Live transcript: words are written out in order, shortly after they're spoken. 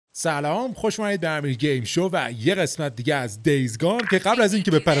سلام، خوش اومدید به امیر گیم شو و یه قسمت دیگه از دیزگان که قبل از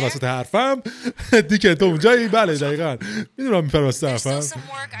اینکه بپره وسط حرفم دیگه تو اونجایی؟ بله دقیقاً میدونم میپره وسط حرفم.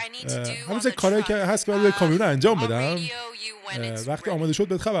 هنوز کاری که هست که باید کامیون رو انجام بدم. وقتی آماده شد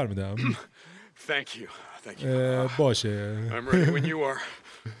بهت خبر میدم. باشه.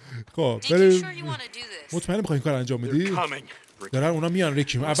 خب بریم. مطمئنی میخوای این کار انجام بدی؟ دارن اونا میان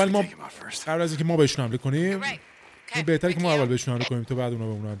رکیم. اول ما قبل از اینکه ما بهشون حمله کنیم این بهتره که ما اول بهشون حمله کنیم تا بعد اونا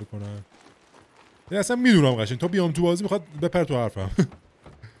به اون حمله کنن. این اصلا میدونم قشنگ تا بیام تو بازی میخواد بپر تو حرفم.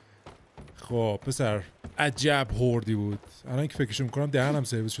 خب پسر عجب هوردی بود. الان که فکرشو میکنم دهنم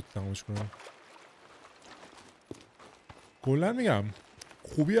سرویس شد تمامش کنم. کلا میگم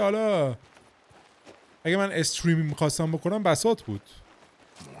خوبی. حالا اگه من استریمی میخواستم بکنم بساط بود.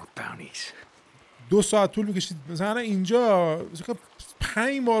 2 ساعت طول میکشید. مثلا اینجا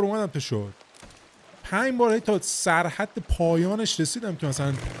 5 بار اومدم تا شد. 5 بار تا سرحد پایانش رسیدم که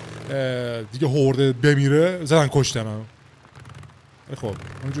مثلا دیگه هورده بمیره زدن کشتنم. خب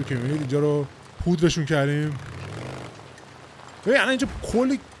اونجور که میبینید اینجا رو پودرشون کردیم. ببین الان اینجا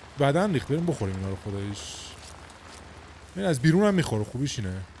کلی بدن ریخت. بریم بخوریم اینا رو خداییش. این از بیرون هم میخوره. خوبیش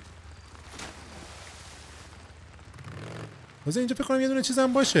اینه. واسه اینجا فکر کنم یه دونه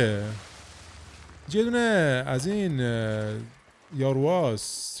چیزم باشه. یه دونه از این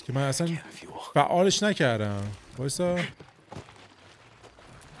یارواست که من اصلا فعالش نکردم. وایسا.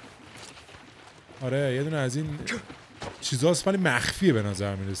 آره یه دونه از این چیزاست ولی مخفیه به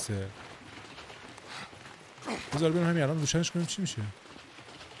نظر میرسه. بذار بریم همین الان روشنش کنیم چی میشه.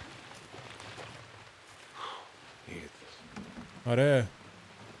 آره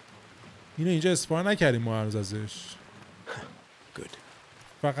اینو اینجا اسپار نکردیم ما هنوز ازش.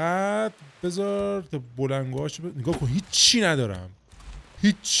 فقط بذار تا بلنگوهاش نگاه کن. هیچی ندارم.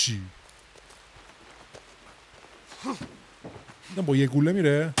 هیچی. با یه گوله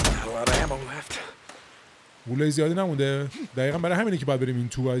میره. گوله زیادی نمونده. دقیقا برای همینه که باید بریم این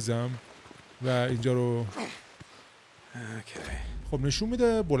تو عزیزم و اینجا رو. خب نشون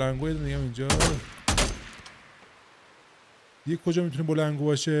میده بلنگوه دیگه هم اینجا. دیگه کجا میتونه بلنگو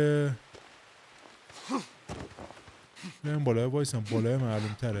باشه؟ من بالای وایسم. بالای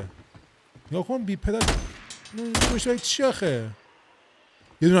معلوم تره. نگاه کن بی پدر. نمیشه چی آخه؟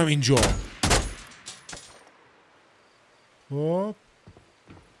 یه دونم اینجا. خب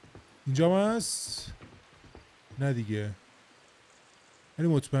اینجا هم هست؟ نه دیگه. ولی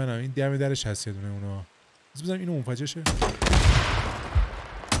مطمئنم این دم درش هست یه دونه اونا. بذارم اینو منفجرشه.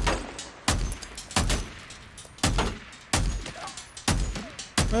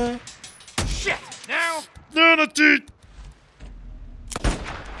 نه نتید.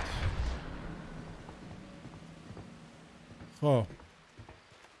 خب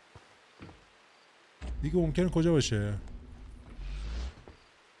دیگه ممکنه کجا باشه؟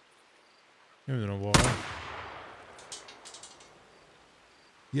 نمیدونم واقعا.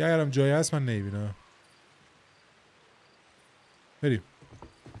 یه اگرم جایی هست من نمیبینم. بریم.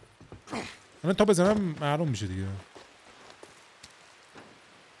 الان تا بزنم معلوم میشه دیگه.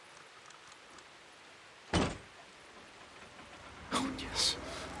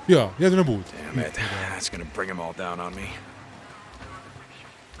 بیا یه دونه بود.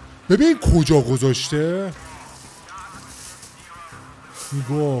 ببین کجا گذاشته.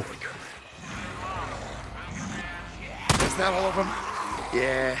 نگاه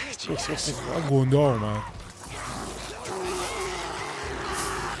گنده ها اومد.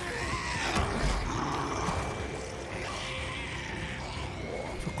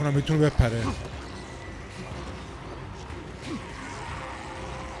 فکر کنم بتونه بپره.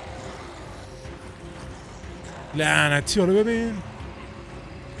 لعنتی. حالا ببین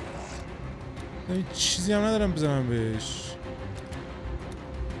چیزی هم ندارم بزنم بهش.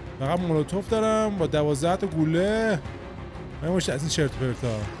 فقط مولوتوف دارم با 12 تا گوله. من باشه از این چرت و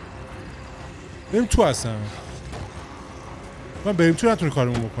پرتا. بریم تو هستم. من بریم تو نتونه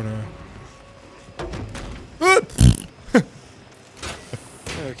کارمون بکنه.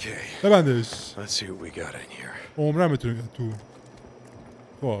 ببندش. عمرم بتونه تو.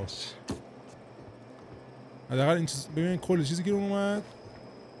 خب حداقل این چیز. ببین کل چیزی گیر اومد.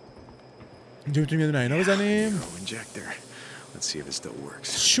 اینجا میتونیم یه دونه اینا بزنیم.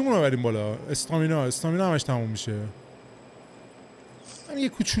 چیمون رو بریم بالا. استامینا همش تموم میشه. من یه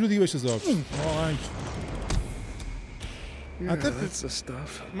کوچولو دیگه بشه زاب.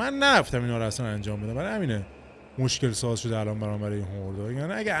 من نرفتم اینا رو اصلا انجام بدم. برای همینه مشکل ساز شده الان برای این هوردا.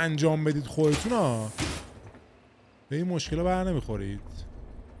 یعنی اگه انجام بدید خودتون به این مشکل بر نمیخورید.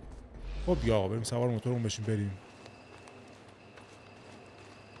 خب یا آقا بریم سوار موتورمون بشیم بریم.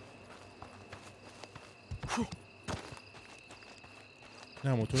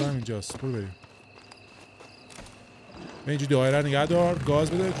 نه موتور هم اینجاست. برو بریم. به اینجا دایره نگه دار.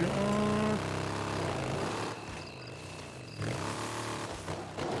 گاز بده جان.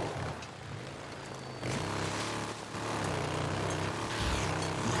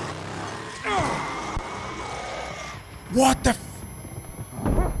 What the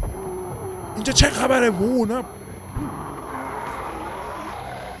اینجا چه خبره؟ وو نه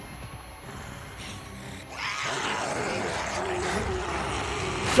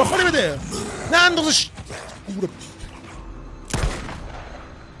جاخالی بده. نه اندازش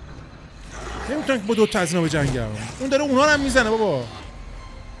نمیتونم که با دوتا از اینا بجنگم. اون داره اونا رو هم میزنه بابا.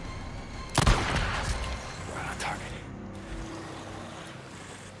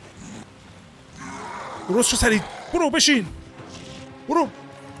 درست شو سریع. برو بشین. برو.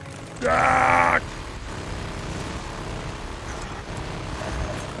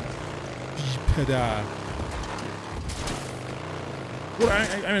 بی پدر. برو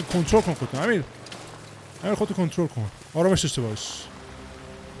امیر کنترل کن خودتو. امیر خودتو کنترل کن. آرامش داشته باش.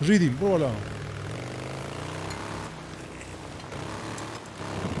 ریدیم. برو بالا.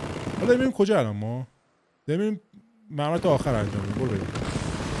 حالا بریم کجا الان ما؟ بریم مرحله آخر انجام بدیم. برو بریم.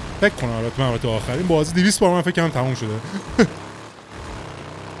 فکر کنم البته مرحله آخر. این بازی 200 بار من فکر کنم تموم شده.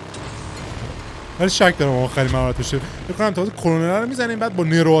 ولی شک دارم آخرین مرحله بشه. فکر کنم تازه کرونر رو میزنیم بعد با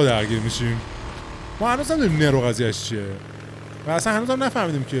نرو درگیر میشیم. ما هنوز نمیدونیم نرو قضیهش چیه. و اصلا هنوز هم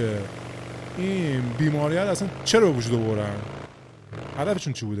نفهمیدیم که این بیماریات اصلا چرا به وجود آوردن.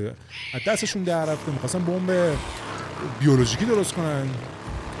 هدفشون چی بوده؟ از دستشون در رفته می‌خواستن بمب بیولوژیکی درست کنن.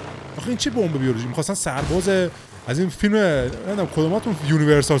 آخه این چه بمب بیولوژیکی؟ می‌خواستن سرباز از این فیلم نمیدونم کدوماتون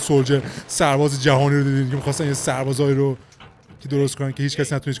یونیورسال سولجر سرباز جهانی رو دیدین که می‌خواستن یه سربازایی رو که درست کنن که هیچ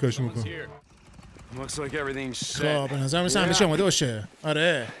کس نتونه هیچ کارشون بکنه. خب به نظر مثل همیشه آماده باشه.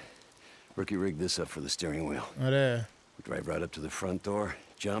 آره. آره.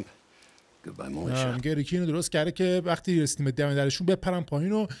 میگه ریکی اینو درست کرده که وقتی رسیدیم به دم درشون بپرن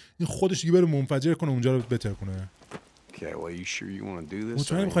پایین و این خودش دیگه بره منفجر کنه اونجا رو بتر کنه.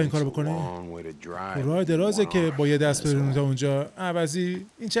 مطمئنی میخوای این کارو بکنی؟ راه درازه که با یه دست بریم تا اونجا. عوضی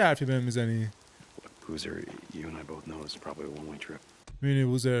این چه حرفی بهم میزنی؟ میبینی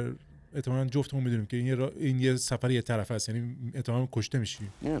بوزر احتمالاً جفتمون میدونیم که این یه سفر یه طرف هست، یعنی احتمالاً کشته میشی.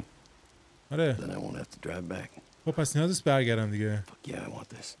 آره. خب پس نیاز نیست برگردم دیگه.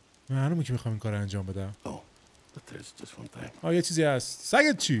 معلومه که میخوام این کار انجام بدم. یه چیزی هست.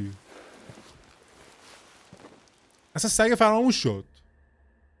 سگت چی؟ اصلا سگ فراموش شد.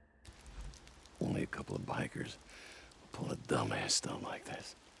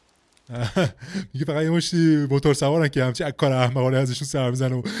 میگه فقط یه مشتی موتور سوارن که همچین کار احمقانه ازشون سر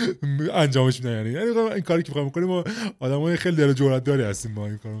میزنه و انجامش میدن. یعنی این کاری که میخوام بکنیم ما آدمای خیلی دل جرأت داری هستیم با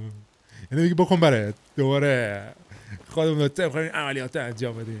این کارو. یعنی میگه بکن برات دوباره خودمون رو میخوایم عملیات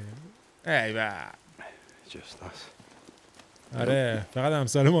انجام بدیم. ایوه آره فقط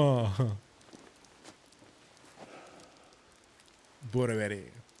همسال ما. برو بریم.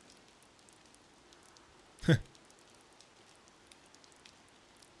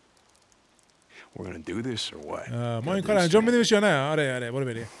 ما این کار انجام بدیمش یا نه؟ آره برو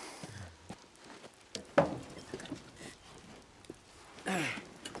بریم.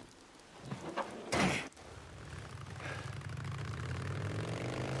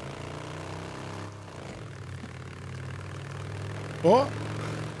 او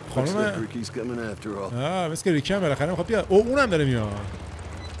خانم مثل که ریکی هم بالاخره میخواد بیاد. اونم داره میاد.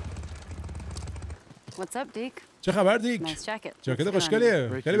 چه خبر دیک؟ جاکت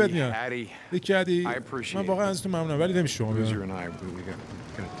خوشگلیه. خیلی بد میاد. دیک کردی؟ من واقعا ازتون ممنونم ولی نمیشه شما بیاد.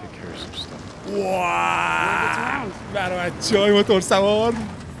 واو برای بچه‌های موتور سوار.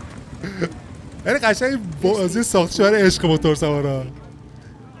 یعنی قشنگ بازی ساخت شهر عشق موتور سوارا.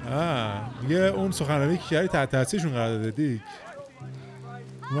 میگه اون سخنرانی که کردی تحت تاثیرشون قرار داده دیک.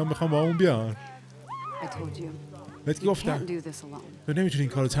 من میخوام با اون بیان. بهت گفتم تو نمیتونی این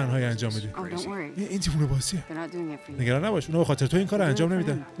کارو تنهایی انجام بدی. این دیوونه بازیه. نگران نباش اونا به خاطر تو این کارو انجام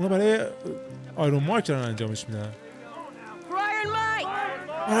نمیدن. اونا برای آیرون مایک دارن انجامش میدن.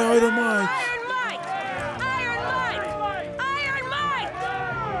 آیرون مایک.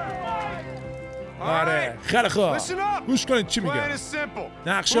 آره خیلی خوب گوش کنید چی میگم.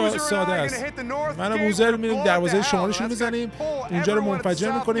 نقشه ساده است. من و بوزر میریم دروازه شمالیشون میزنیم اونجا رو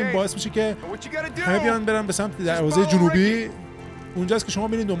منفجر میکنیم باعث میشه که همه بیان برن به سمت دروازه جنوبی. اونجاست که شما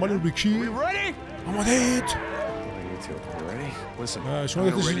میرین دنبال ریکی. آماده اید؟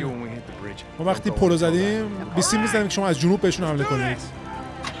 شما گفتید ما وقتی پولو زدیم بیسیم میزنیم که شما از جنوب بهشون حمله کنید.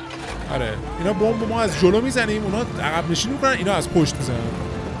 آره اینا بمب ما از جلو میزنیم اونا عقب نشینی میکنن اینا از پشت میزنن.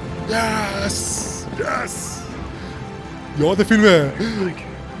 یس یاد فیلمه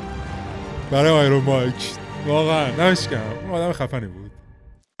برای آیرون مایک. واقعا نمیشکم، اون آدم خفنی بود.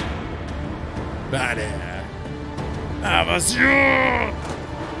 بله عوضیون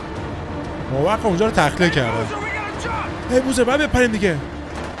موقع اونجا رو تخلیه کردم. ای بوزه باید بپریم دیگه.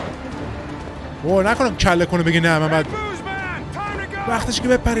 نکنم کله کنه بگه نه من بعد وقتش که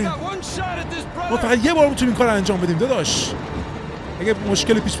بپریم. ما فقط یه بار میتونیم این کار رو انجام بدیم داداش. اگه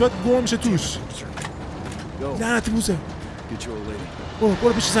مشکل پیش بیاد گم میشه توش. لعنتی بوزه.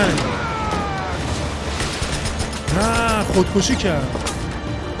 برو پیش زنه. نه خودکشی کرد،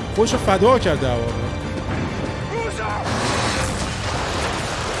 خودشو فدا کرد در واقع.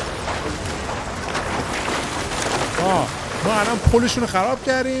 ما الان پلشون رو خراب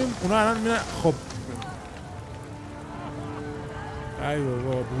کردیم، اونا الان میرن. خب ای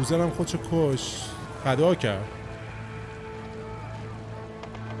بابا بوزه هم خودشو کش، فدا کرد.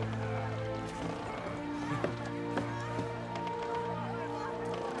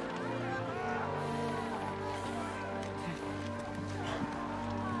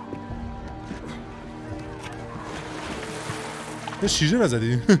 یه شیشه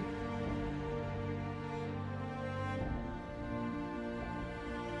نزدی؟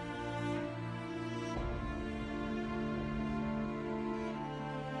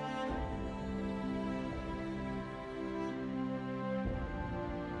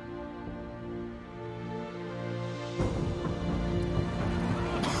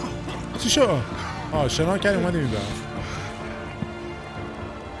 چی شو؟ شنا کردیم اومدیم این برم.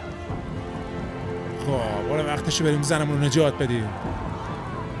 خب بالا وقتشو بریم زنمون رو نجات بدیم.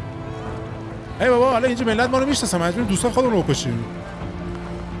 ای بابا حالا اینجا ملت ما رو میشناسن، مجبوریم دوستان خودمون رو بکشیم.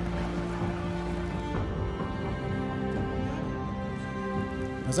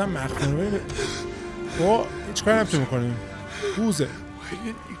 مثلا مخمونه با هیچ کاری نمیتونیم کنیم. بوزه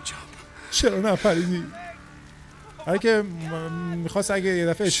چرا نپریدی؟ هر که میخواست اگه یه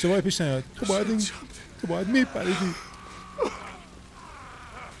دفعه اشتباهی پیش نیاد تو باید میپریدی.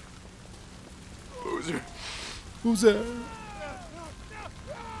 بوزه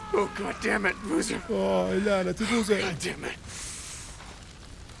Oh god damn it, Boozer. لعنتی بوزه. God damn it.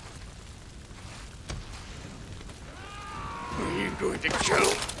 I am going to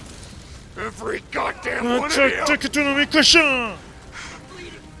kill every goddamn one of you. تکتون رو میکشم.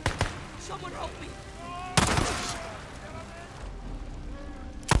 Someone help me.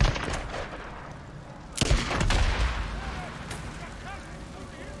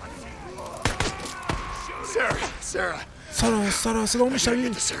 Sarah, صدا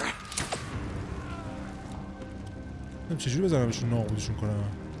میشنوی؟ get to Sarah. چجوری بزنمشون نابودشون کنم؟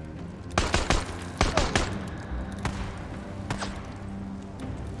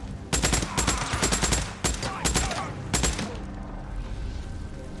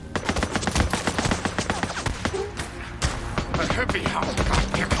 A heavy hound, god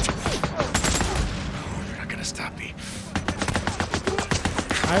damn it. Oh, you're not gonna stop me.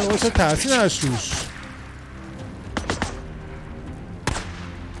 ای بابا چه تحصیل نداشت توش.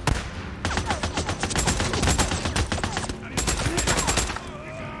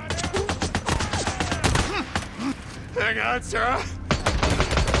 Hang on, Sarah.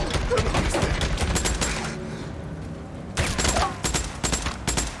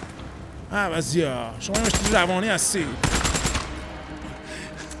 عوضیا شما مشتی روانی هستی.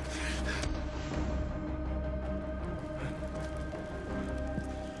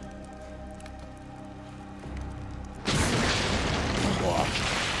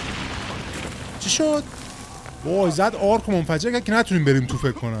 چی شد؟ وای زد آرک منفجر کرد که نتونیم بریم تو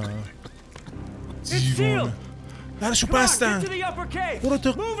فکر کنم. دیوانه. درشو بستن. برو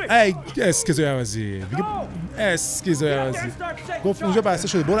تو. ای اسکیزوی عوضی. میگه اسکیزوی عوضی. گفت اونجا بسته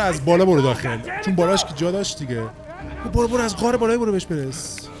شده. برو از بالا برو داخل. چون بالاش که جا داشت دیگه. برو از غار بالایی برو بهش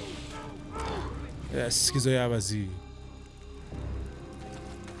برس. اسکیزوی عوضی.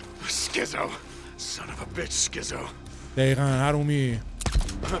 Skizzo. Son of a bitch, Skizzo. دقیقاً حرومی.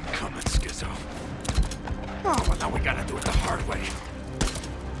 I'm coming, Skizzo. Oh, well now we gotta do it the hard way.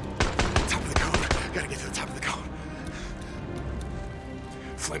 Top of the cone. Gotta get to the top of the cone.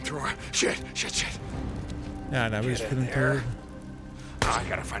 Flamethrower. Shit. نه بهش بدیم تو. I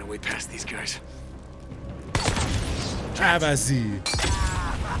gotta find a way past these guys. عوضی.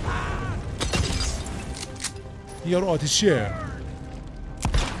 یارو آتیشیه.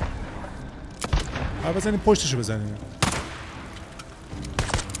 بزنیم پشتشو بزنیم.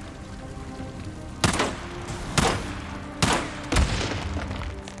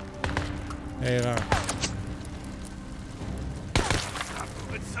 دقیقا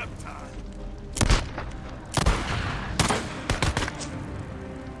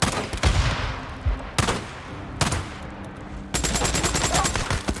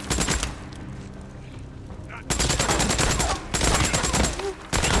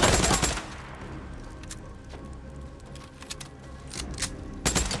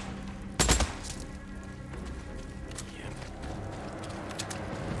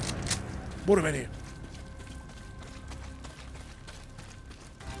برو بریم.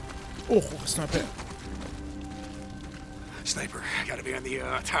 اوه اسنایپر. Sniper, gotta be on the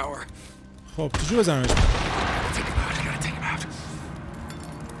tower. خب چجور بزنمش؟ Take him out, gotta take him out.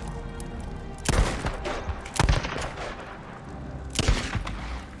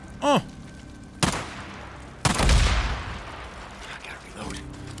 آه Gotta reload.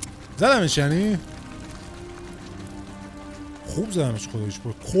 زدمش یعنی؟ خوب زدمش خودش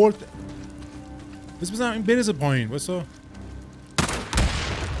بود. کولت بس بزنم این بریزه پایین بسا.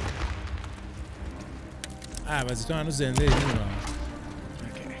 وزی تو هنوز زنده ای نمیدونم.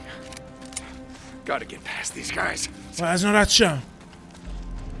 Gotta get past these guys. و از اینا رد شم.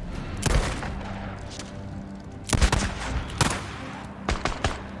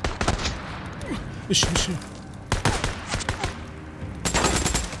 بشی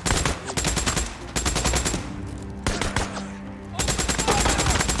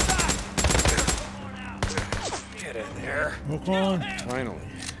Get in there. بکن. Finally.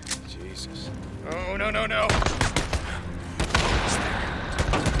 Jesus. Oh, no.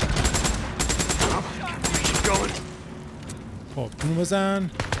 Keep going. خب اینو بزن.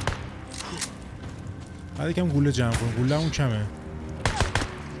 بعد یکم گوله جمع کن. گوله همون کمه.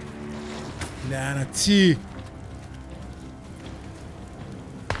 لعنتی.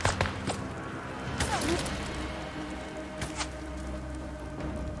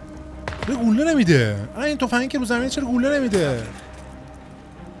 گوله نمیده. این تفنگی که رو زمینه چرا گوله نمیده؟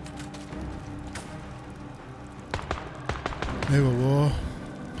 ای بابا.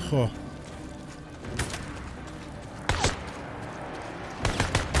 خب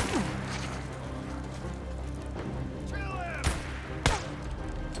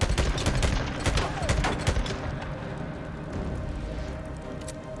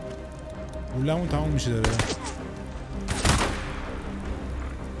گوله‌مون تموم میشه داره.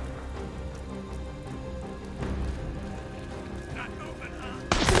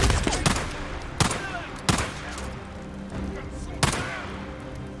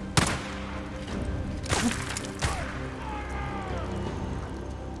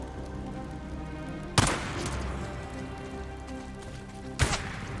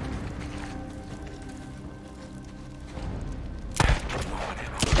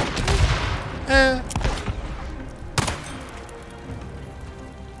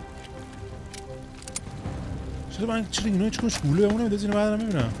 چرا اینا چکش گوله بمونه میده زینو بعد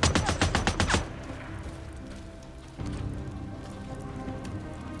نمیبینم.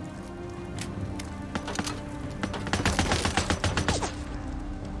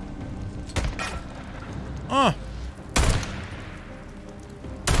 آه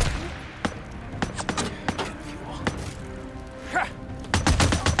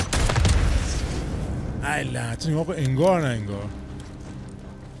ای لعنت نگاه کن انگار نه انگار.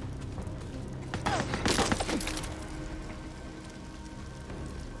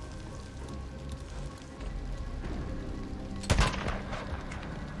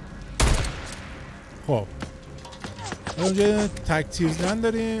 خب اونجا تک تیرزن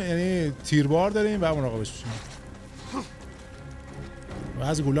داریم یعنی تیربار داریم و مراقبش میشیم و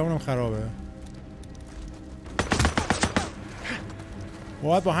از گوله‌مون هم خرابه.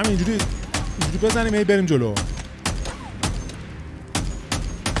 باید با همین اینجوری بزنیم هی بریم جلو.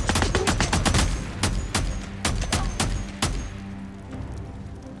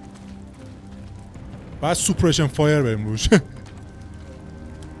 بعد سوپرشن فایر بریم روش.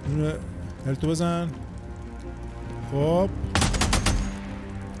 هلتو بزن. خب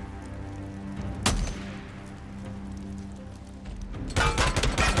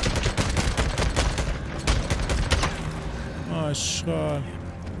آشغال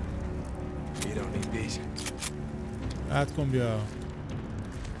رد کن بیا.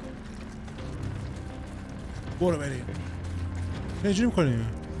 برو بریم. اینجوری میکنیم.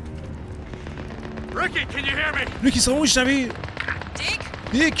 ریکی صدا میشنوی؟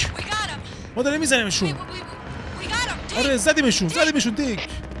 دیک ما داریم میزنیمشون. آره زدیمشون دیک.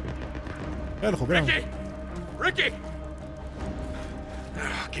 خیلی خوب برم.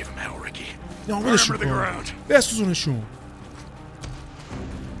 نامدشون کن بسوزونشون.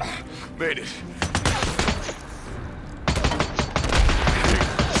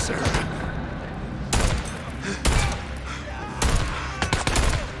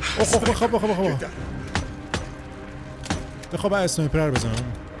 خب بخواب اسنایپر رو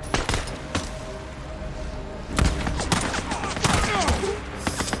بزنم.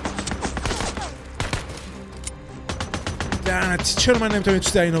 لعنتی چرا من نمیتونم یه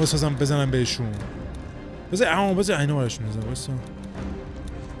چیز در اینا بسازم بزنم بهشون. بذار اینا برشون بزنم. وایسا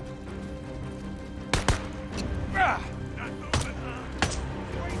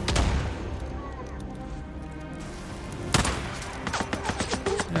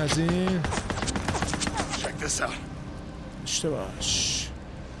از این Check this out. داشته باش.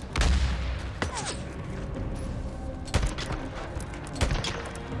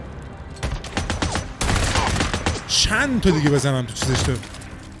 چند تا دیگه بزنم تو چیزش تو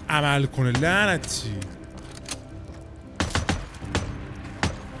عمل کنه لعنتی.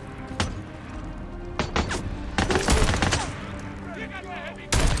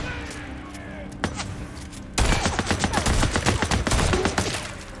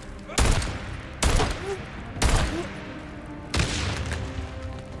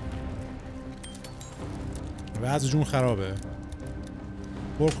 وضع جون خرابه.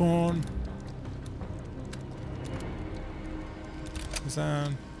 پر کن.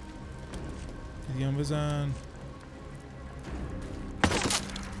 بزن. دیگه هم بزن.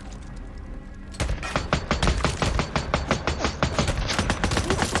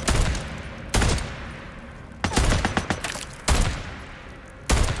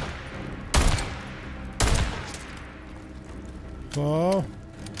 خب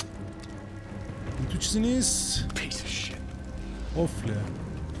تو چیزی نیست. افله.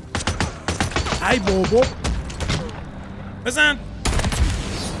 ای بابا بزن.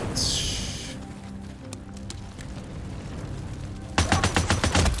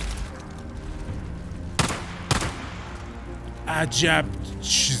 عجب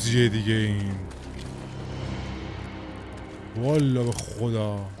چیزیه دیگه این. والا به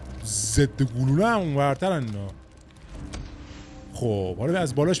خدا ضد گلوله هم اونورترن اینا. خب حالا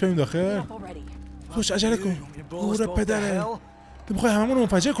از بالاش بریم داخل. خوش عجله کن. گوره پدره. تو میخوای هممون رو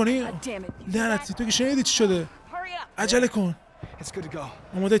منفجر کنی؟ لعنتی تو که شنیدی چی شده؟ عجله کن.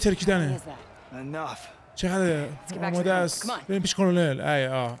 آماده ترکیدنه. چقدر آماده است؟ بریم پیش کلونل. ای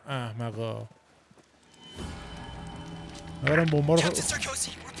احمقا. برم بمبا رو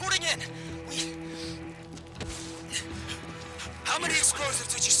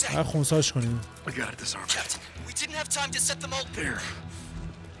خونساش کنیم.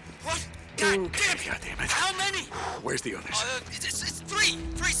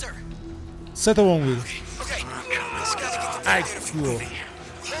 سه تا بمب بود. ای کیو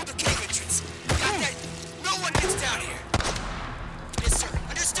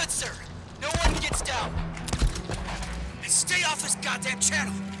Stay off this goddamn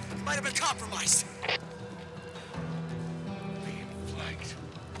channel. Might have been compromised. Being flanked.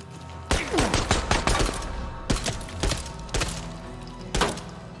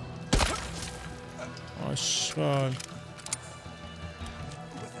 آشغال.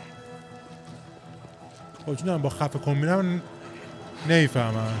 خب چون با خفه کن میرم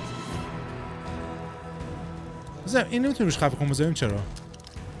نمیفهمم. بذارم این نمیتونیم روش خفه کن بذاریم. چرا؟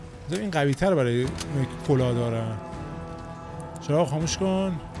 بذارم این قوی تر برای کلاه دارن. چراغ خاموش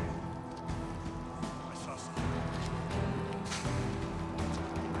کن.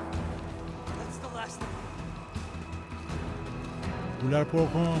 گوله رو پر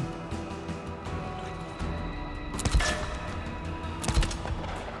کن.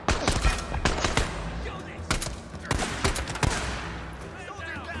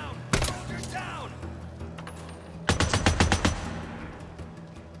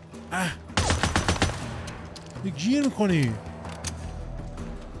 گیر میکنی.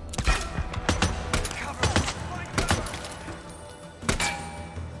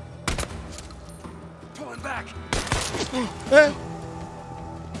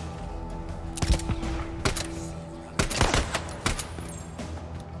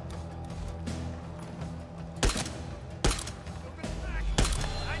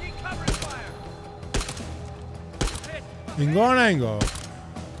 انگار نه انگار.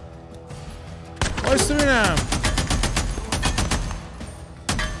 بایسته بینم.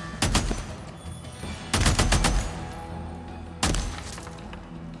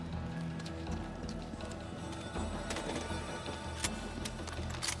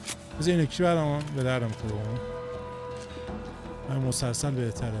 بذار این اکی برام به دردم خوره. من مسلسل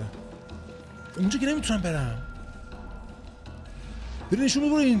بهتره. اونجا که نمیتونم برم. بری نشون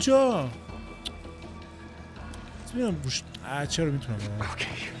ببره اینجا. ببینم روش چرا میتونم برم.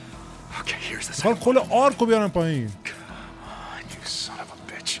 میخوام کل آرکو بیارم پایین.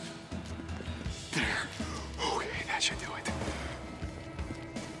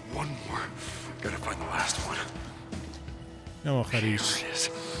 اینم آخریش.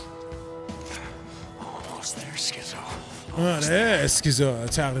 آره اسکیزا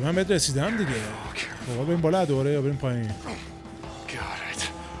تقریبا بهت رسیدم دیگه. بابا بریم بالا دوباره یا بریم پایین؟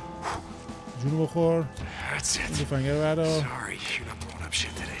 جونو بخور. این فنگر رو بردار.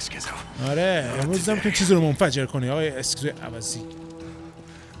 آره امروز نمیتونی چیزی رو منفجر کنی آقای اسکیزوی عوضی.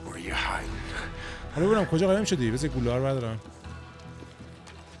 حالا ببینم کجا قایم شدی. بذار گوله رو بردارم.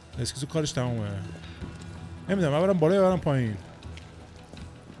 اسکیزو کارش تمومه. نمیدونم ببرم بالا یا ببرم پایین.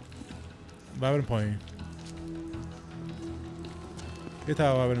 ببریم پایین. یه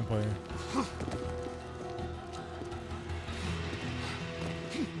طبقه ببریم پایین.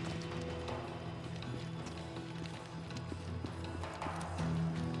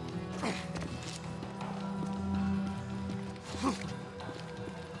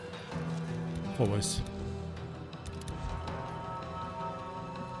 خب بایست.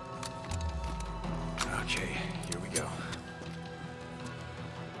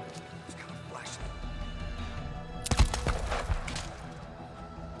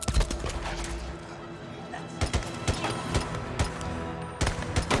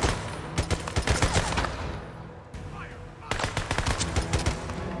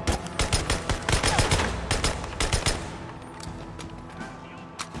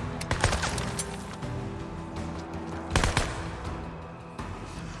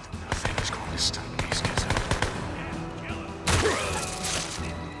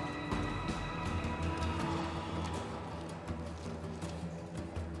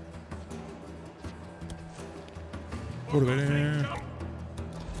 برو بریم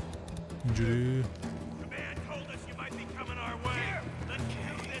اینجوری.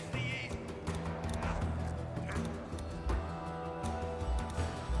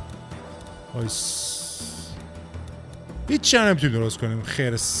 وایس هیچی هم نمیتونیم درست کنیم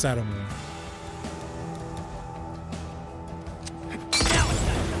خیر سرمون.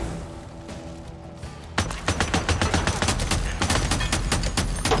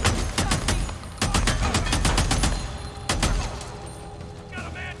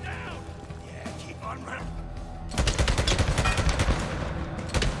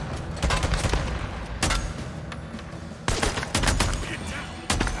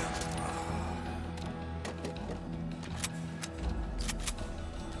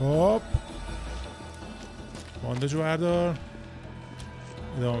 خب بانداجو بردار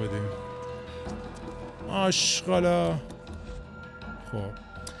ادامه بدیم. آشغالا. خب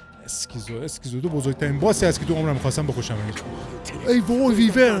اسکیزو تو بزرگترین باسی هست که تو عمرم می‌خواستم بکشم. ای وای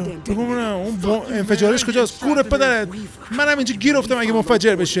ویور بگم نه اون انفجارش کجاست؟ گور پدرت منم اینجا گیر افتم اگه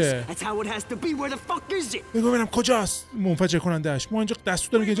منفجر بشه. بگم کجاست منفجر کنندش؟ ما اینجا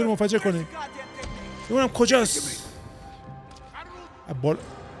دستور داریم که اینجا رو منفجر کنیم. بگم کجاست؟ بال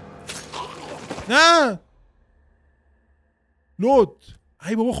نه لود.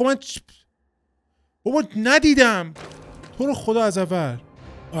 ای بابا خب من بابا ندیدم تو رو خدا از اول.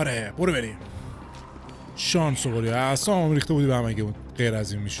 آره برو بریم. شانس رو بری اصلا هم ریخته بودی به هم اگه غیر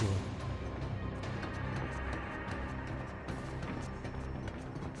از این میشود.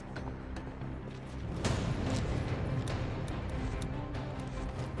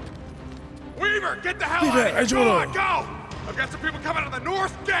 Weaver, get the hell out of here! Go on, go! I've got some people coming out of the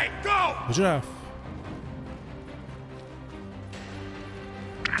north gate. Go! کجا رفت؟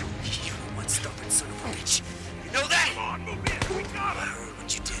 You one stubborn son of a bitch. You know that? Come on, move in. We got him. I heard what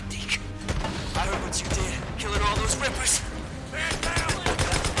you did, Deke. I heard what you did, killing all those rippers. Stand down!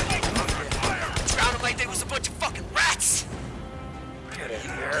 Drown them like they was a bunch of fucking rats. Get in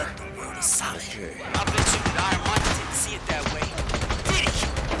here. The world is solid. I bet you that Iron Mike didn't see it that way. Did he?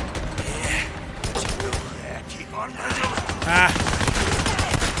 Yeah. Keep on running.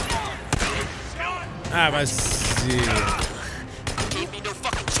 بسی Gave me no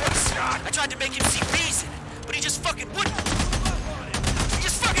fucking choice. I tried to make him see reason, but he just fucking wouldn't. He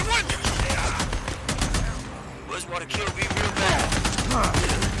just fucking wouldn't. Was want to kill me real bad.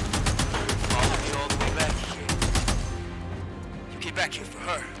 Follow me all the way back here. You came back here for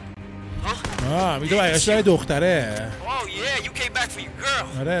her, huh? میگه برگشت برای دختره. Oh yeah, you came back for your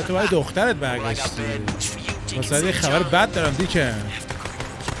girl. آره تو برای دخترت برگشتی. واسه یه خبر بد دارم دیگه.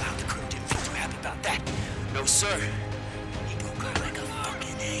 No sir. He broke her like a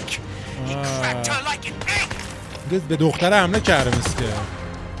fucking egg. He cracked her like an egg. به دختره حمله کرده مثل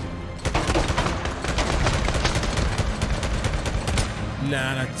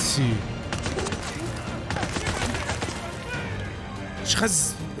لعنتی. چقدر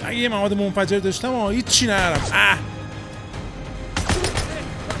اگه یه مواد منفجر داشتم هیچی نرم.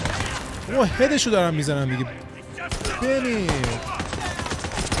 او هدشو دارم میزنم دیگه. ببین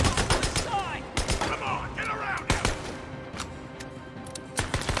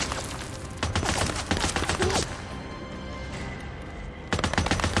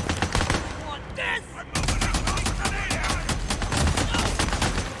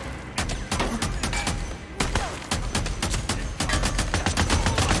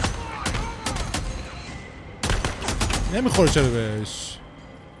نمیخوره چرا بهش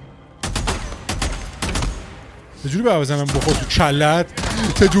یه جوری بزنم بخور تو کلت.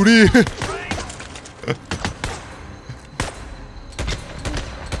 چجوری؟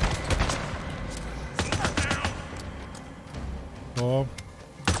 خب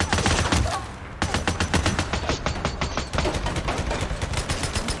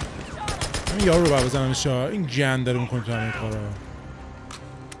این یارو رو باید بزنمش. این گند داره میکنه تو همه کارا.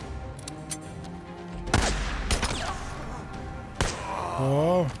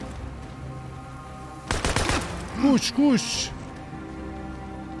 خب کوش کوش.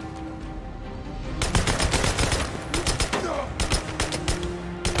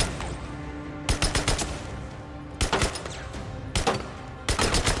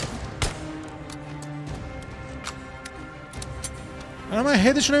 من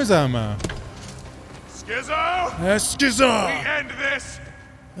هدشو نمیزنم. من اسکیزو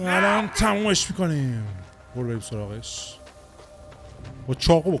الان تمومش میکنیم. برو بریم سراغش. با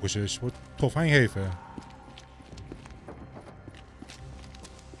چاقو بکشش. با تفنگ حیفه.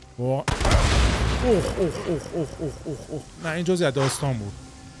 اوه اوه اوه اوه اوه اوه. نه این جزئی از داستان بود.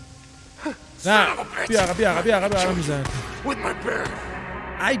 نه بیا عقب میزن.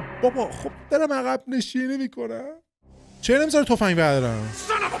 ای بابا خب دارم عقب نشینی میکنم. چه نمیذاره تفنگ بردارم؟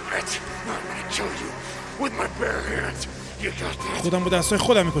 خودم با دستای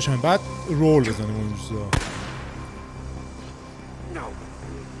خودم میکشم بعد رول بزنم اون روزا.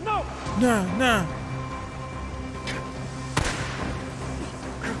 نه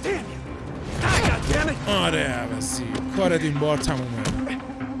آره عوضی کارت این بار تمومه.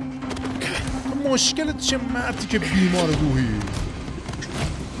 مشکلت چه مردی که بیمار روحی.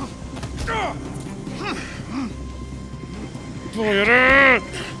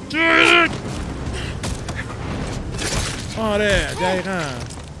 آره دقیقا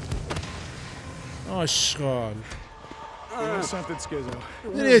آشغال.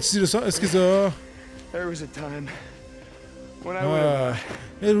 یه چیزی رو اسکیزو.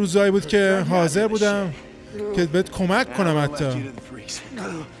 یه روزایی بود که حاضر بودم که بهت کمک کنم حتی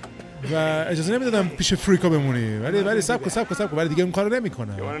و اجازه نمیدادم پیش فریکا بمونی ولی سب کن ولی دیگه اون کارو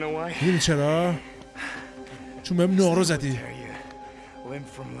نمیکنم. میدونی چرا؟ چون بهم نارو زدی.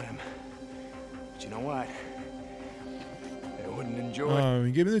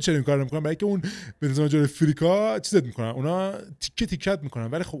 میگه میدونی چرا این کار نمیکنم؟ برای که اون به نظام جلوی فریکا چیزت میکنن، اونا تیکه تیکت میکنن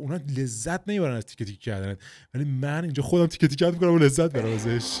ولی خب اونا لذت نمیبرن از تیکه تیکه کردن، ولی من اینجا خودم تیکه تیکت میکنم و لذت برم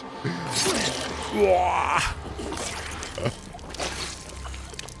ازش.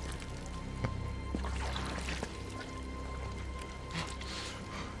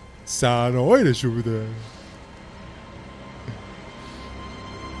 صحنه‌هایی نشون میده.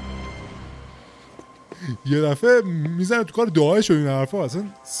 یه دفعه میزنه تو کار داعش و این حرفا. اصلا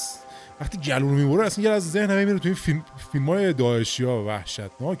وقتی گلو رو میبره اصلا یه از ذهن همه میره تو این فیلم‌های داعشی ها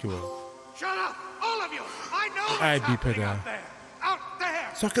وحشتناکه. ای بی پدر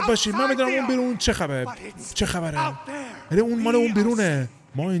ساکت باشید، من میدونم اون بیرون چه خبره. ولی اون مال اون بیرونه،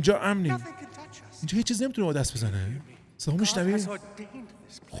 ما اینجا امنیم. اینجا هیچ چیز نمیتونه با دست بزنه. صدا میشنوی؟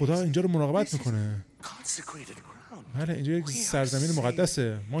 خدا اینجا رو مراقبت میکنه. بله اینجا یک سرزمین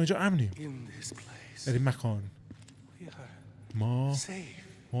مقدسه، ما اینجا امنیم. در این مکان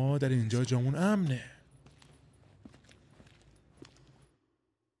ما در اینجا جامون امنه.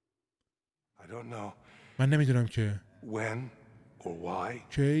 من نمیدونم که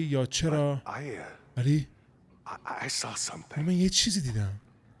کی یا چرا، ولی من یه چیزی دیدم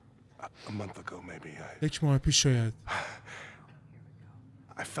یک ماه پیش شاید.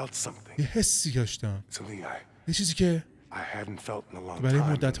 یه حسی داشتم، یه چیزی که برای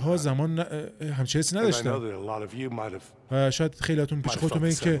مدت‌ها زمان همچه حسی نداشتم و شاید خیلیاتون پیش خودتون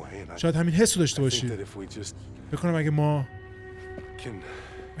بگین که شاید همین حس رو داشته باشید. بکنم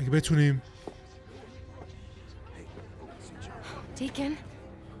اگه بتونیم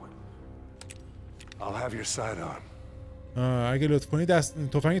اگه لطف کنی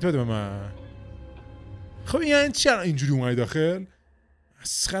تفنگت بده به من. خب این یعنی چرا اینجوری اومدی داخل؟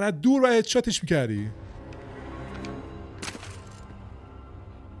 مسخره، دور باید شاتش میکردی.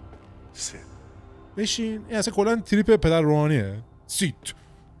 بشین. این اصلا کلا تریپ پدر روحانیه. سیت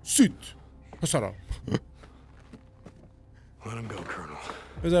پسرم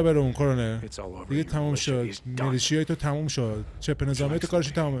بذار بره اون کارونه دیگه. تمام شد میلیشیای تو، تمام شد چپ نظامی تو،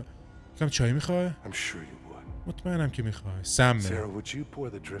 کارش تمامه. کم چای میخوای؟ مطمئنم که میخوای. سمه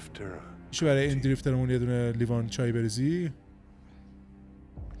میشه برای این دریفترمون یه دونه لیوان چای بریزی؟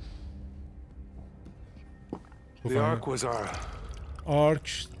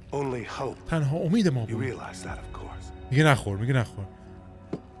 آرک تنها امید ما بود. میگه نخور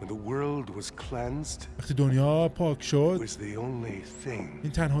وقتی دنیا پاک شد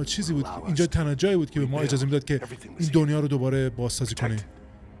این تنها چیزی بود، اینجا تنها جایی بود که به ما اجازه میداد که این دنیا رو دوباره بازسازی کنیم.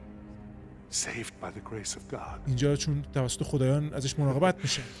 اینجا چون توسط خدایان ازش مراقبت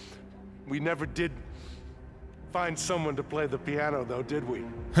میشه. میگه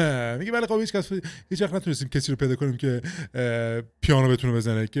ولی خب هیچ وقت نتونستیم کسی رو پیدا کنیم که پیانو بتونه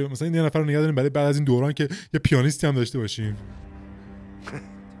بزنه، که مثلا این نفر رو نگه داریم برای بعد از این دوران که یه پیانیستی هم داشته باشیم.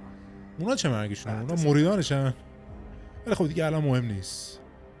 اونا چه مرگشونه؟ اونا مریدانشن. ولی خب دیگه الان مهم نیست.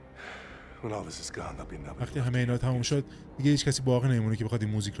 وقتی همه اینا تموم شد دیگه هیچ کسی باقی نمیمونه که بخواد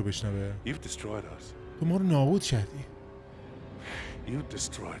این موزیک رو بشنوه. تو ما رو نابود کردی.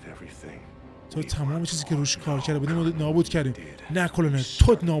 تو تمام چیزی که روش کار کرده بودیم نابود کردی. نه کلونه،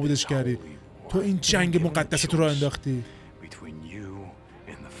 تو نابودش کردی. تو این جنگ مقدس تو رو انداختی.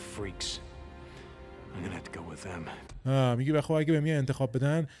 میگه بخواه اگه به من انتخاب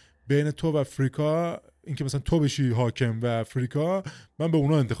بدن بین تو و فریکا، اینکه مثلا تو بشی حاکم و فریکا، من به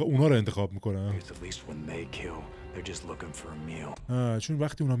اونا رو انتخاب میکنم. چون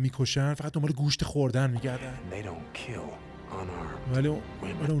وقتی اونا میکشن فقط دنبال گوشت خوردن میگردن، ولی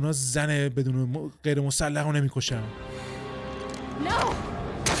اونا زن بدون غیر مسلح رو نمیکشن.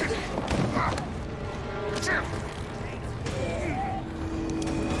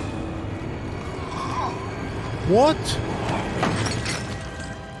 What؟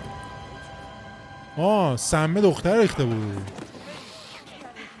 سمه دختر ریخته بود.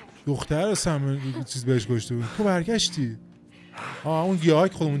 دختر سمه چیز بهش گشته بود. تو برگشتی. اون گیاهی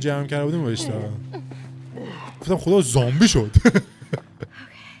که خودمون جمع کرده بودیم بهش دادم. گفتم خدا زامبی شد.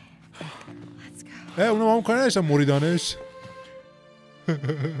 اونا با هم کاری نداشتن مریدانش.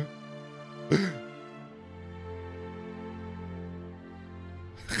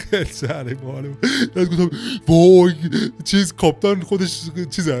 خیلی سهره باله. گفتم وای چیز کاپتان خودش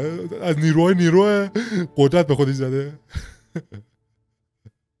چیزه، از نیروی قدرت به خودش زده.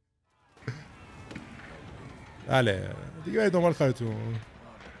 بله دیگه باید دنبال کارتون.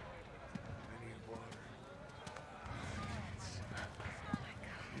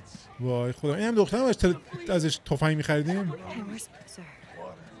 وای خدا، این هم دخترم ازش تفنگ میخریدیم.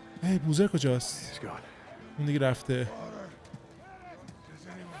 بوزر کجاست؟ اون دیگه رفته.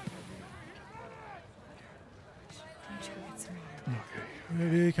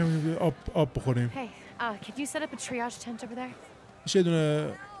 کمی آب بخوریم. میشه یه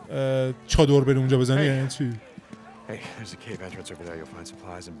دونه چادر بریم اونجا بزنی یعنی چی؟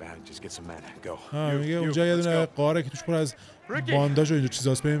 میگه اونجا یه دونه قاره که توش پر از بانداژ و اینجا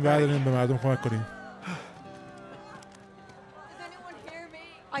چیزاست، بریم برداریم به مردم کمک کنیم.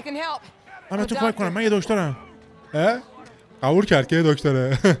 من تو کمک کنم، من یه دکترم. قبول کرد که یه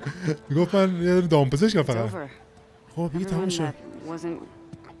دکتره. میگفت من یه دونه دامپزشکم فقط. خب دیگه تموم شد.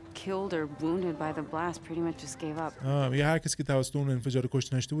 میگه هر کسی که توسط اون انفجار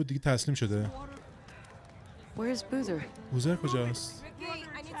کشته نشده بود دیگه تسلیم شده. بوزر کجاست؟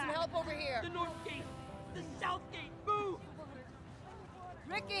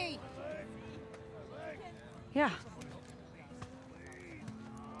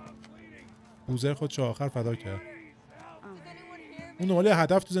 بوزر خودشو آخر فدا کرد. اون دنبال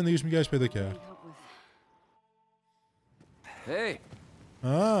هدف تو زندگیش میگشت پیدا کرد.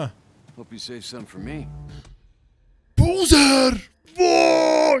 Hope you save some for me. بوزر!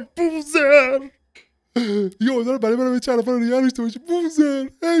 وای! بوزر! یه اونها رو برای من چند نفر رو نگه داشته باشه. بوزر!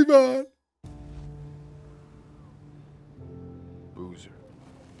 ایوان! Boozer.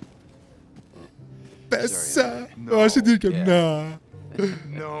 بسه! باشید دیر که نه. No.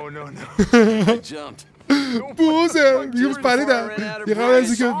 I jumped. بوزر! میگم پریدم. یه قبل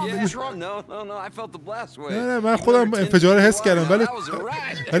از اینکه نه من خودم انفجار حس کردم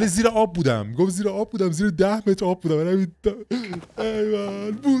ولی زیر آب بودم. گفت زیر آب بودم، زیر 10 متر آب بودم.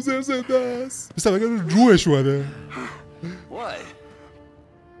 ایوان بوزر زنده است. مثلا اگر روحش اومده.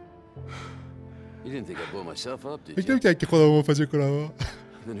 فکر نمی‌کردی که خودم منفجر کنم.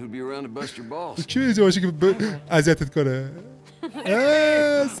 کی اینجا باشه که اذیتت کنه؟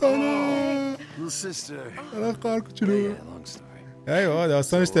 سلام سلام قار کوچولو. ایوه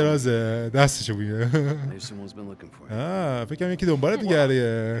داستانش درازه، دستشو بگه. فکرم یکی دنبالت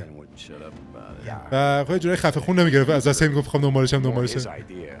میگرده و خواهی جورای خفه خون نمیگرفت از دست میگفت خواهم دنبالشم.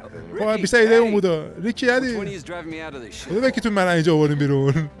 خب بیشتر ایده اون بوده. ریکی یادی بوده بکی تو من اینجا آوردیم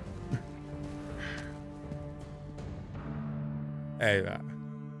بیرون. ایوه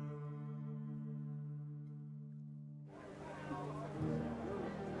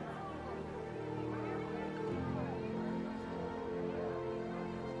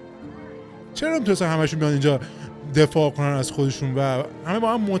چرا نمیتونستن همشون بیان اینجا دفاع کنن از خودشون و همه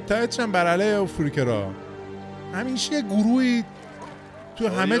با هم متحد شن بر علیه افریقا. همیشه یه گروهی تو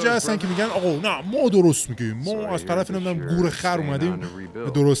همه جا هستن که میگن آقا نه ما درست میگیم، ما از طرف نمیدونم گور خر اومدیم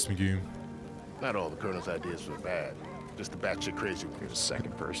درست میگیم.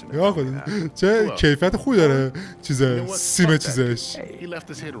 یا خود چه کیفیت خوبی داره چیزه سیم چیزش.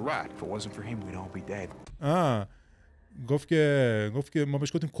 گفت که ما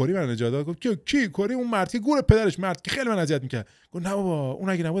بهش گفتیم کری من نجات داد. گفت کی کری؟ اون مرد که گور پدرش، مرد که خیلی من اذیت میکرد. گفت نه بابا اون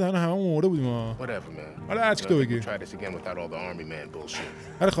اگه نبود هممون مرده بودیم. حالا هر چی تو بگی.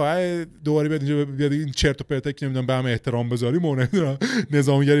 آره خب دوباره بیاد اینجا بیاد این چرت و پرتا که نمیدونم به هم احترام بذاریم و نمیدونم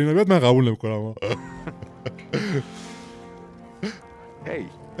نظامیگری اینا بیاد من قبول نمیکنم. Hey.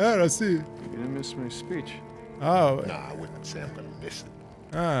 راستی. You didn't miss my speech. No, I wouldn't say I'm gonna miss it.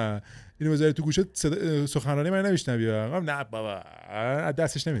 اینو بذاری تو گوشت سخنرانی من نمیشنوی. نه بابا از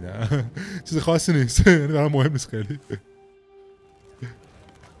دستش نمیدم. چیز خاصی نیست. یعنی برام مهم نیست خیلی.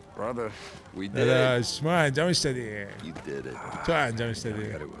 Brother, we did. داداش ما انجامش دادیم. You did it. تو انجامش دادی.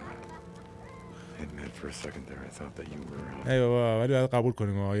 For a second there, I thought that you were. ای بابا ولی باید قبول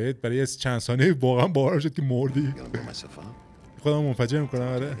کنیم آیت برای چند ثانیه واقعا باورم شد که مردی. خودم منفجر میکنم.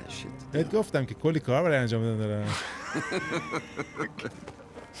 آره بهت گفتم که کلی کار برای انجام دادن دارم.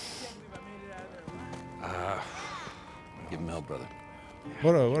 Give him hell, brother.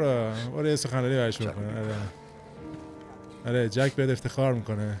 برو یه سخنرانی برش میکنه. آره جک بهت افتخار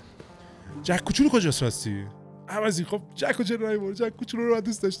میکنه. جک کوچولو کجاست راستی؟ عوضی خب جک رو چرا نمیبری؟ جک کوچولو رو باید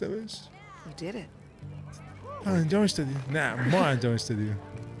دوست داشته باش. انجامش دادی؟ نه ما انجامش دادیم.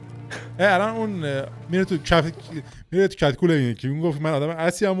 الان اون میره تو کتکول اینه که اون گفت من آدم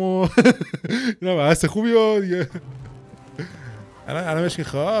اسیم و اینا بحث خوبی و دیگه الان بهش که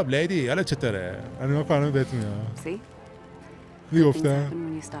خواب لیدی حالا چطوره؟ الان کنم بهت میاد دیگه گفتم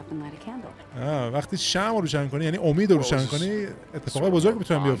وقتی شمع رو روشن کنی یعنی امید رو روشن کنی اتفاقای بزرگ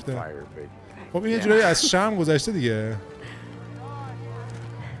میتونن بیفته. خب این یه جورایی از شمع گذشته دیگه.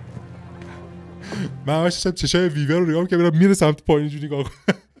 من همش داشتم چشای ویور رو نگاه می‌کردم میره سمت پایین اینجوری نگاه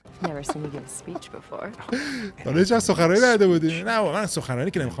کنم. حالا هیچ وقت سخنرانی نداده بودی؟ نه من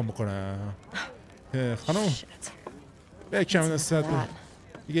سخنرانی که نمیخوام بکنم. خانم بکم دستت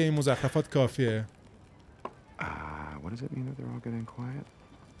دیگه این مزخرفات کافیه.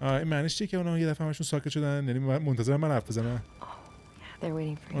 این معنیش چیه که اونا یه دفعه همشون ساکت شدن؟ یعنی منتظر من حرف بزنن؟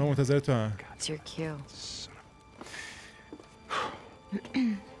 اونا منتظر تو هم.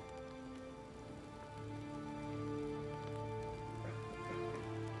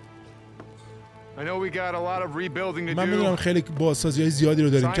 من میدونم خیلی بازسازی‌های زیادی رو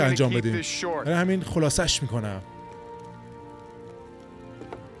داریم که انجام بدیم. برای همین خلاصش میکنم.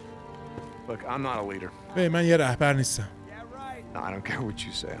 من یه رهبر نیستم.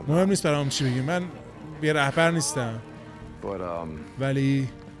 مهم نیست برام چی بگی. من یه رهبر نیستم. ولی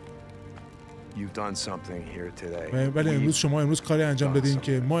امروز شما کاری انجام دادین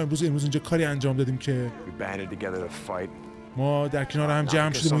که ما امروز اینجا کاری انجام دادیم که ما در کنار هم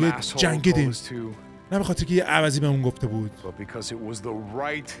جمع شدیم و یه جنگیدیم. نه به خاطر که یه عوضی بهمون گفته بود،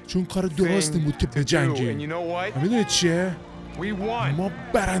 چون کار درست این بود که بجنگیم. میدونید چیه؟ ما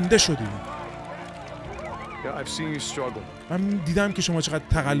برنده شدیم. من دیدم که شما چقدر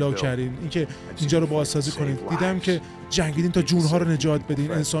تقلا کردین اینکه اینجا رو بازسازی کنید. دیدم که جنگیدین تا جونها رو نجات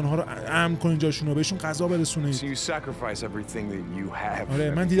بدین، انسانها رو امن کنین، جاشون رو بهشون غذا برسونید.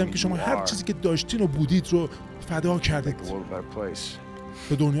 آره من دیدم که شما هر چیزی که داشتین و بودید رو فدا کردید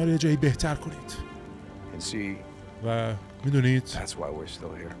تا دنیا رو یه جایی بهتر کنید. و میدونید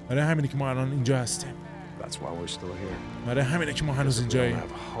برای همینه که ما الان اینجا هستیم. برای همینه که ما هنوز اینجاییم.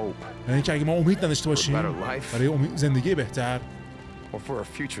 یعنی که اگه ما امید نداشته باشیم برای زندگی بهتر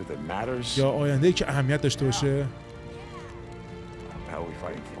یا آینده‌ای که اهمیت داشته باشه،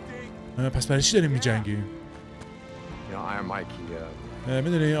 پس برای چی داریم میجنگیم؟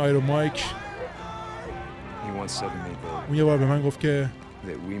 میدونی آیرون مایک اون یه بار به من گفت که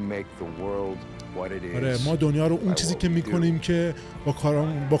آره ما دنیا رو اون چیزی که میکنیم که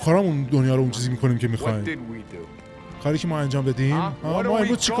با کارامون دنیا رو اون چیزی میکنیم که میخوایم. کاری که ما انجام دادیم ما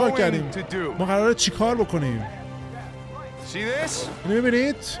امروز چیکار کردیم؟ ما قراره چیکار بکنیم؟ اینو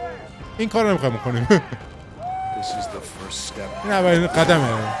ببینید این کار رو نمیخوایم بکنیم. این اولین قدمه.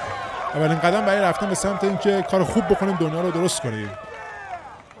 اولین قدم برای رفتن به سمت اینکه کار خوب بکنیم، دنیا رو درست کنیم.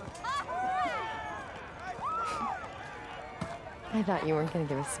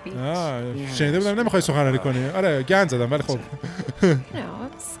 شنیده بودم نمیخوای سخنرانی کنی. آره گند زدم ولی خب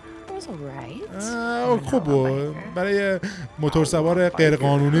خوب بود. برای موتور سوار غیر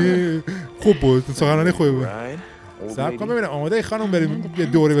قانونی خوب بود. سخنرانی خوبی بود. صبر کن ببینم آماده ای خانم بریم یه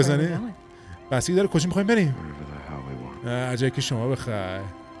دوره بزنیم؟ بسیاری داره کجا میخوایم بریم؟ هر جایی که شما بخوای،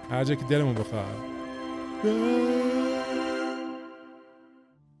 هر جایی که دلمون بخواد.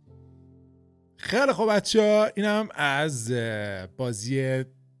 خیلی خوب بچه‌ها، اینم از بازی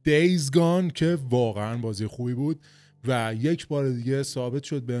دیزگان که واقعا بازی خوبی بود و یک بار دیگه ثابت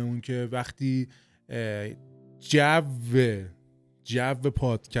شد بهمون که وقتی جو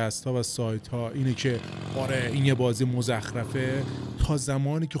پادکست ها و سایت ها اینه که آره این یه بازی مزخرفه، تا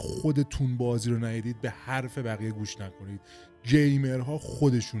زمانی که خودتون بازی رو ندیدید به حرف بقیه گوش نکنید. گیمرها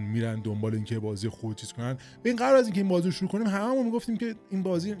خودشون میرن دنبال اینکه بازی خوب چیز کنن. ببین قبل از اینکه این بازی رو شروع کنیم هممون میگفتیم که این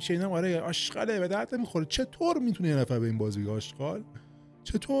بازی شینم آره آشغاله به درد نمیخوره. چطور میتونه یه نفر به این بازی بگه آشغال؟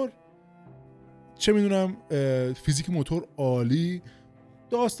 چطور؟ چه میدونم فیزیک موتور عالی،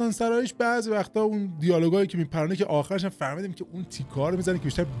 داستان سرایش بعضی وقتا اون دیالوگایی که میپرونه که آخرش هم فهمیدیم که اون تیکار میزنه که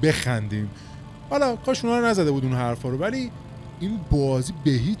بیشتر بخندیم. حالا کاش اونا رو نزده بود اون حرفا رو، ولی این بازی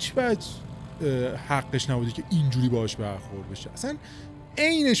به هیچ وجه حقش نبوده که اینجوری باهاش برخورد بشه. اصلا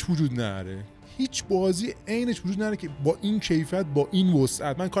عینش وجود نداره، هیچ بازی عینش وجود نداره که با این کیفیت با این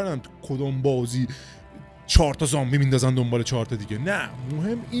وسعت. من کار ندارم تو کدوم بازی 4 تا زامبی میندازن دنبال 4 تا دیگه، نه،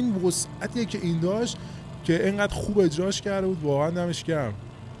 مهم این وسعتیه که این داشت که اینقدر خوب اجراش کرده بود. واقعا دمش گرم،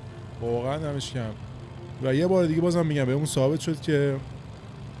 واقعا دمش گرم. و یه بار دیگه بازم میگم بهمون ثابت شد که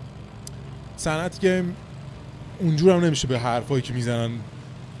صنعت گیم اونجور هم نمیشه به حرفایی که میزنن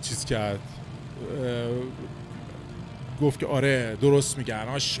چیز کرد، گفت که آره درست میگن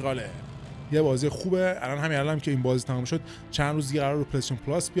آشغاله. یه بازی خوبه. همین الان که این بازی تمام شد چند روز دیگه قرار رو پلی‌استیشن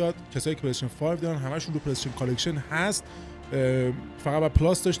پلاس بیاد. کسایی که پلی‌استیشن 5 دارن همشون رو پلی‌استیشن کالکشن هست، فقط با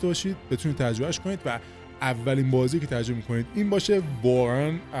پلاس داشته باشید بتونید تجربهش کنید و اولین بازی که تجربه میکنید این باشه.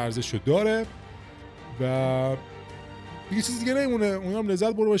 واقعا ارزشو داره و دیگه چیز دیگه نمیمونه. اونم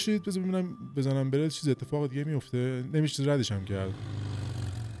لذت برو باشید. بزنم بره چیز اتفاق دیگه میفته، نمیشه ردش هم کرد.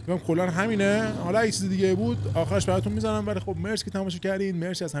 میگم کلا همینه. حالا اگه چیز دیگه بود آخرش براتون میزنم، ولی خب مرسی که تماشا کردین.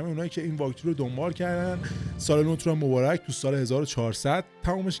 مرسی از همه اونایی که این واکتورو رو دنبال کردن. سال نو رو مبارک. تو سال 1400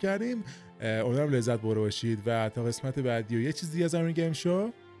 تمومش کردیم. امیدوارم لذت برده باشید و تا قسمت بعدی و یه چیز دیگه از همین گیم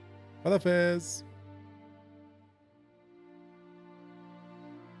شو. خدافظ.